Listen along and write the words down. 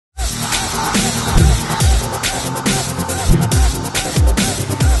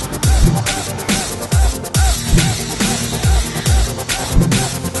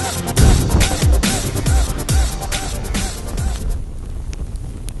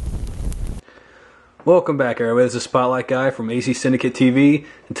Welcome back, everybody. This is Spotlight Guy from AC Syndicate TV,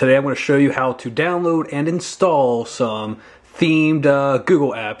 and today I'm going to show you how to download and install some themed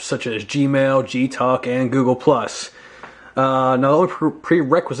Google apps such as Gmail, Gtalk, and Google+. Now, the only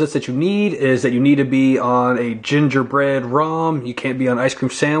prerequisites that you need is that you need to be on a gingerbread ROM. You can't be on ice cream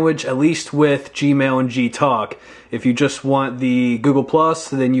sandwich, at least with Gmail and Gtalk. If you just want the Google+,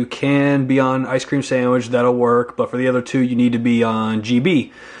 then you can be on ice cream sandwich. That'll work, but for the other two, you need to be on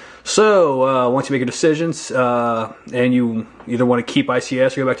GB. So, once you make your decisions, and you either want to keep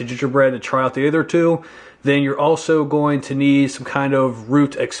ICS or go back to Gingerbread to try out the other two, then you're also going to need some kind of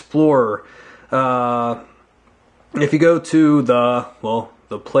root explorer. If you go to the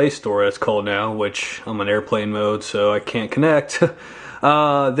Play Store, it's called now, which I'm on airplane mode, so I can't connect,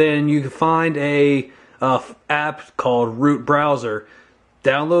 then you can find a app called Root Browser.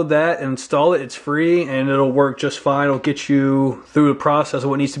 Download that and install it. It's free and it'll work just fine. It'll get you through the process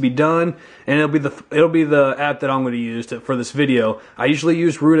of what needs to be done, and it'll be the app that I'm going to use for this video. I usually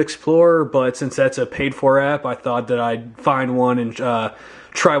use Root Explorer, but since that's a paid-for app, I thought that I'd find one and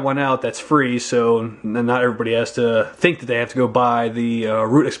try one out that's free, so not everybody has to think that they have to go buy the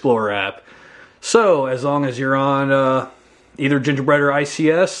Root Explorer app. So as long as you're on either Gingerbread or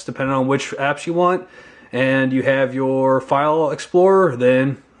ICS, depending on which apps you want, and you have your file explorer,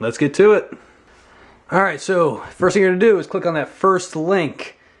 then let's get to it. Alright, so first thing you're going to do is click on that first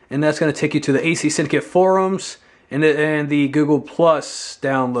link, and that's going to take you to the AC Syndicate forums and the Google Plus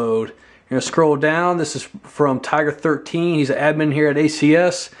download. You're going to scroll down. This is from Tiger13. He's an admin here at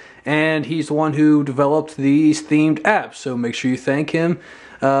ACS, and he's the one who developed these themed apps, so make sure you thank him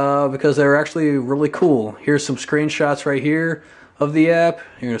because they're actually really cool. Here's some screenshots right here of the app.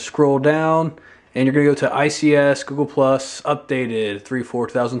 You're going to scroll down, and you're going to go to ICS Google Plus updated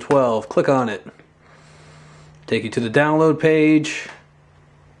 3/4/2012. Click on it. Take you to the download page.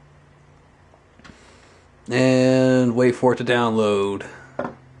 And wait for it to download.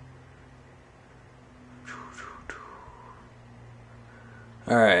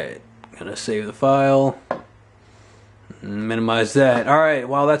 Alright, going to save the file. Minimize that. Alright,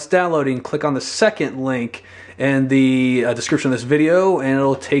 while that's downloading, click on the second link in the description of this video, and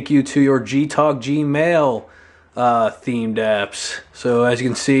it'll take you to your Gtalk Gmail themed apps. So as you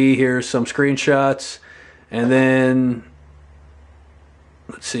can see, here's some screenshots, and then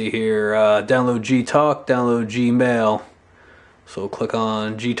let's see here, download Gtalk, download Gmail. So we'll click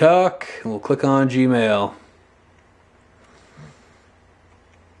on Gtalk, and we'll click on Gmail.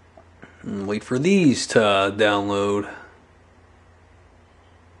 And wait for these to download.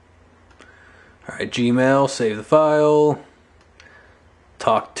 Alright, Gmail, save the file.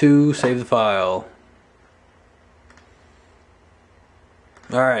 Talk to, save the file.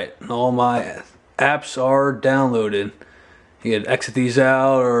 Alright, all my apps are downloaded. You can exit these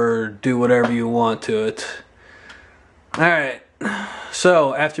out or do whatever you want to it. Alright,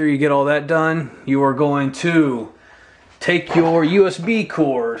 so after you get all that done, you are going to take your USB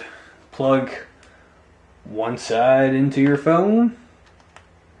cord, plug one side into your phone,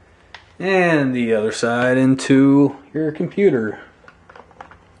 and the other side into your computer.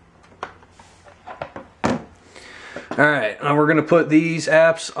 Alright, now we're going to put these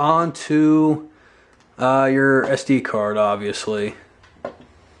apps onto your SD card, obviously.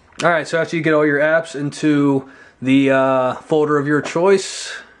 Alright, so after you get all your apps into the folder of your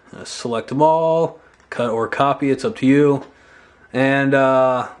choice, select them all, cut or copy, it's up to you. And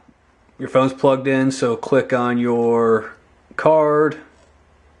your phone's plugged in, so click on your card.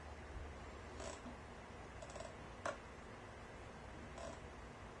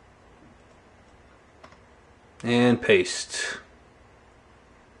 And paste.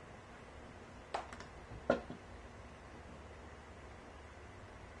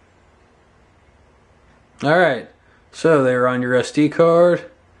 Alright, so they're on your SD card,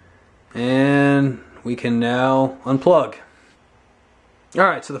 and we can now unplug.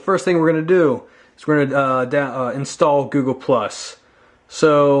 Alright, so the first thing we're going to do is we're going to install Google+.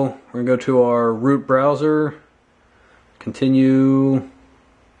 So we're going to go to our root browser, continue.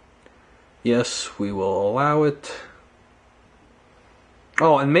 Yes, we will allow it.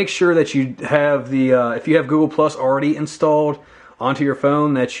 Oh, and make sure that you have the, if you have Google Plus already installed onto your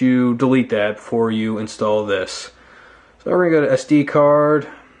phone, that you delete that before you install this. So we're going to go to SD card.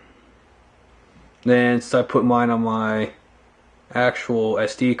 Then since I put mine on my actual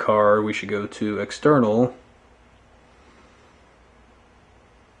SD card, we should go to external.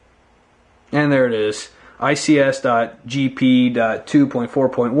 And there it is.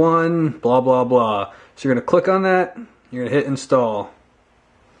 ICS.gp.2.4.1, blah blah blah. So you're going to click on that, you're going to hit install.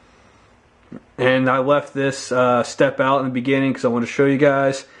 And I left this step out in the beginning because I want to show you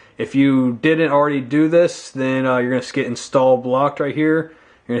guys. If you didn't already do this, then you're going to get install blocked right here.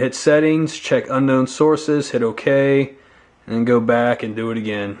 You're going to hit settings, check unknown sources, hit OK, and then go back and do it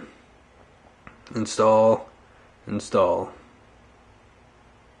again. Install, install.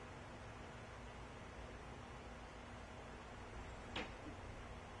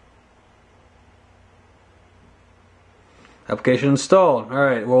 Application installed.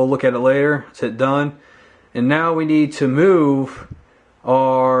 Alright, we'll look at it later. Let's hit done. And now we need to move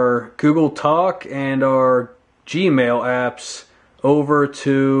our Google Talk and our Gmail apps over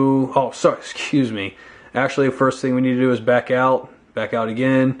to, oh sorry, excuse me. Actually, the first thing we need to do is back out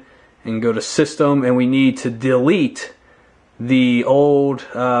again, and go to System, and we need to delete the old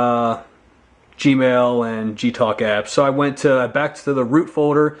Gmail and Gtalk apps. So I went back to the root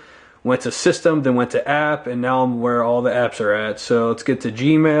folder, went to System, then went to App, and now I'm where all the apps are at. So let's get to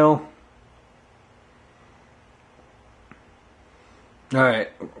Gmail. Alright,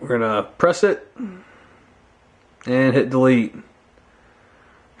 we're gonna press it and hit delete.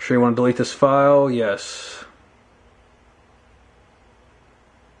 Sure you want to delete this file? Yes.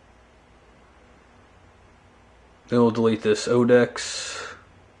 Then we'll delete this Odex.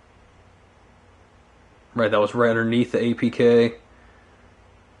 Right, that was right underneath the APK.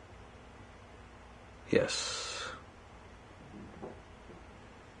 Yes.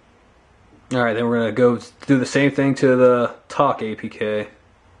 Alright, then we're going to go do the same thing to the Talk APK.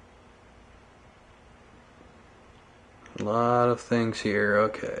 A lot of things here,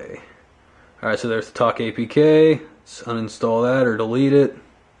 okay. Alright, so there's the Talk APK. Let's uninstall that or delete it.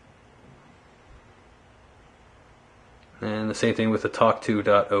 And the same thing with the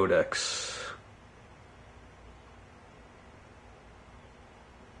talk2.odex.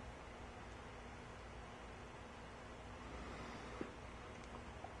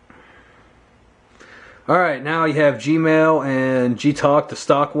 Alright, now you have Gmail and Gtalk, the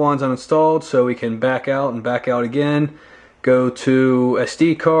stock ones, uninstalled, so we can back out and back out again. Go to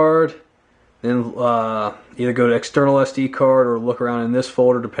SD card, then either go to external SD card or look around in this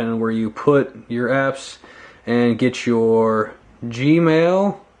folder depending on where you put your apps, and get your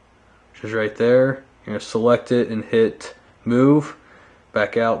Gmail, which is right there. You're going to select it and hit move,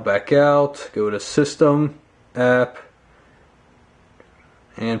 back out, go to System, App,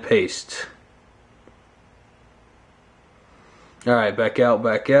 and paste. Alright, back out,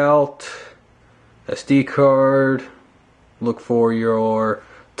 SD card, look for your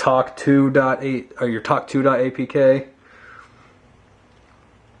talk2.8 or your talk2.apk.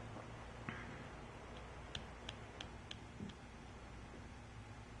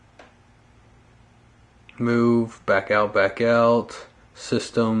 Move, back out,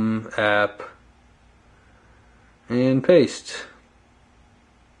 System, App, and paste.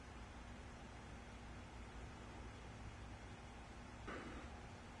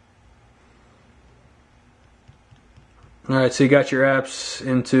 Alright, so you got your apps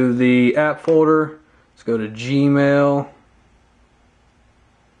into the app folder. Let's go to Gmail.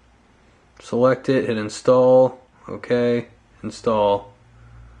 Select it, hit install. Okay, install.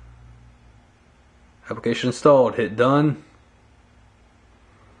 Application installed, hit done.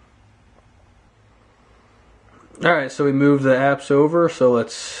 Alright, so we moved the apps over, so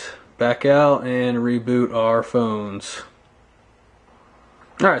let's back out and reboot our phones.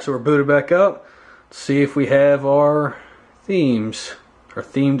 Alright, so we're booted back up. Let's see if we have our themes, our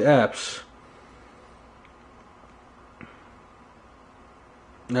themed apps.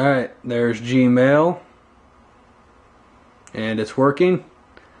 Alright, there's Gmail, and it's working.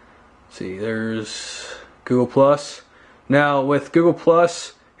 Let's see, there's Google Plus. Now with Google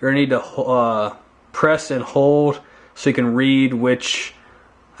Plus, you're going to need to press and hold so you can read which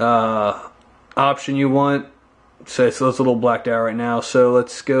option you want. So it's a little blacked out right now, so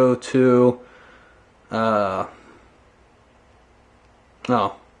let's go to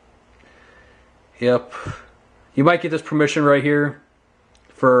oh, yep. You might get this permission right here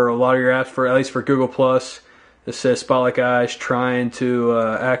for a lot of your apps, for at least for Google Plus. This says Spotlight Guys trying to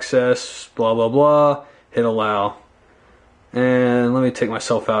access blah blah blah. Hit allow. And let me take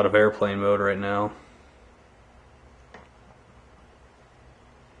myself out of airplane mode right now.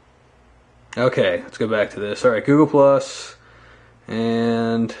 Okay, let's go back to this. Alright, Google Plus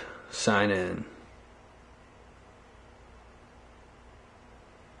and sign in.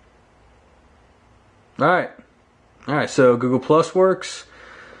 Alright, so Google Plus works.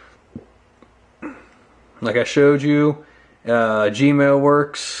 Like I showed you, Gmail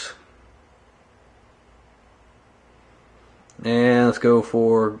works. And let's go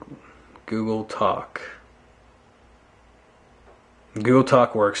for Google Talk. Google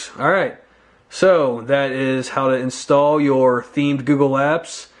Talk works. Alright, so that is how to install your themed Google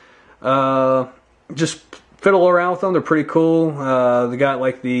apps. just fiddle around with them. They're pretty cool. They got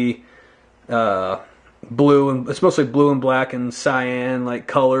like the blue, and it's mostly blue and black and cyan, like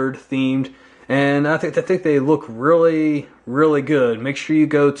colored themed, and I think they look really, really good. Make sure you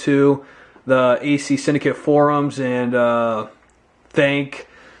go to the AC Syndicate forums and thank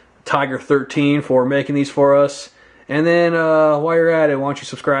Tiger13 for making these for us. And then while you're at it, why don't you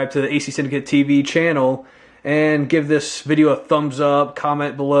subscribe to the AC Syndicate TV channel and give this video a thumbs up,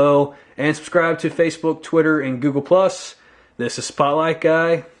 comment below, and subscribe to Facebook, Twitter, and Google+. This is Spotlight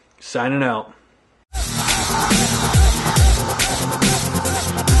Guy, signing out.